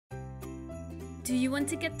Do you want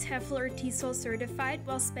to get TEFL or TESOL certified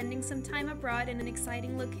while spending some time abroad in an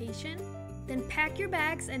exciting location? Then pack your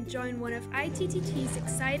bags and join one of ITTT's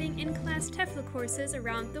exciting in-class TEFL courses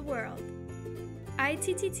around the world.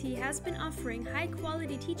 ITTT has been offering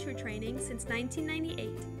high-quality teacher training since 1998.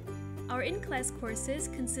 Our in-class courses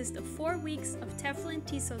consist of 4 weeks of TEFL and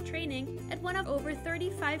TESOL training at one of over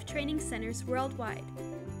 35 training centers worldwide.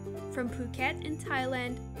 From Phuket in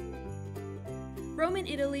Thailand, Rome in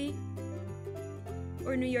Italy,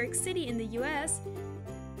 or New York City in the US,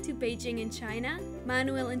 to Beijing in China,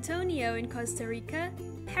 Manuel Antonio in Costa Rica,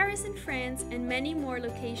 Paris in France, and many more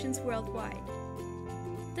locations worldwide.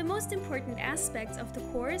 The most important aspects of the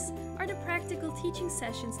course are the practical teaching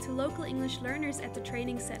sessions to local English learners at the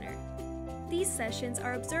training center. These sessions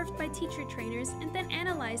are observed by teacher trainers and then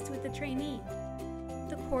analyzed with the trainee.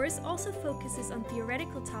 The course also focuses on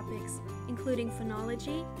theoretical topics, including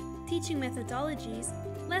phonology, teaching methodologies,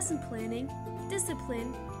 lesson planning,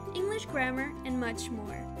 discipline, English grammar, and much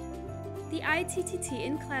more. The ITTT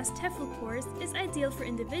in-class TEFL course is ideal for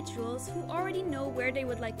individuals who already know where they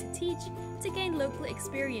would like to teach to gain local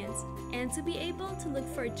experience and to be able to look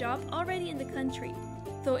for a job already in the country,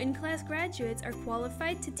 though in-class graduates are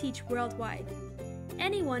qualified to teach worldwide.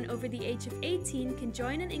 Anyone over the age of 18 can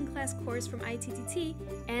join an in-class course from ITTT,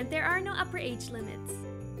 and there are no upper age limits.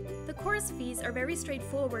 The course fees are very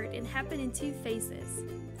straightforward and happen in 2 phases.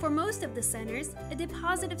 For most of the centers, a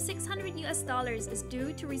deposit of $600 is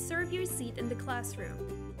due to reserve your seat in the classroom.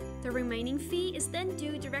 The remaining fee is then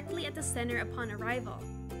due directly at the center upon arrival.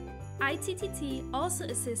 ITTT also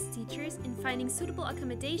assists teachers in finding suitable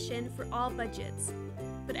accommodation for all budgets,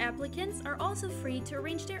 but applicants are also free to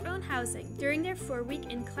arrange their own housing during their 4-week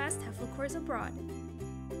in-class TEFL course abroad.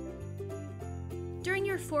 During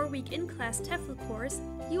your 4-week in-class TEFL course,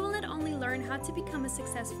 you will not only learn how to become a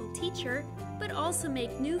successful teacher, but also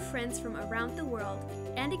make new friends from around the world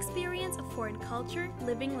and experience a foreign culture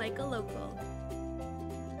living like a local.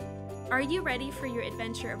 Are you ready for your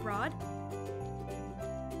adventure abroad?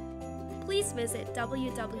 Please visit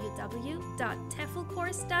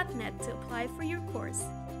www.teflcourse.net to apply for your course.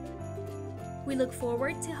 We look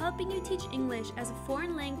forward to helping you teach English as a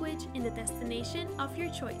foreign language in the destination of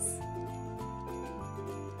your choice.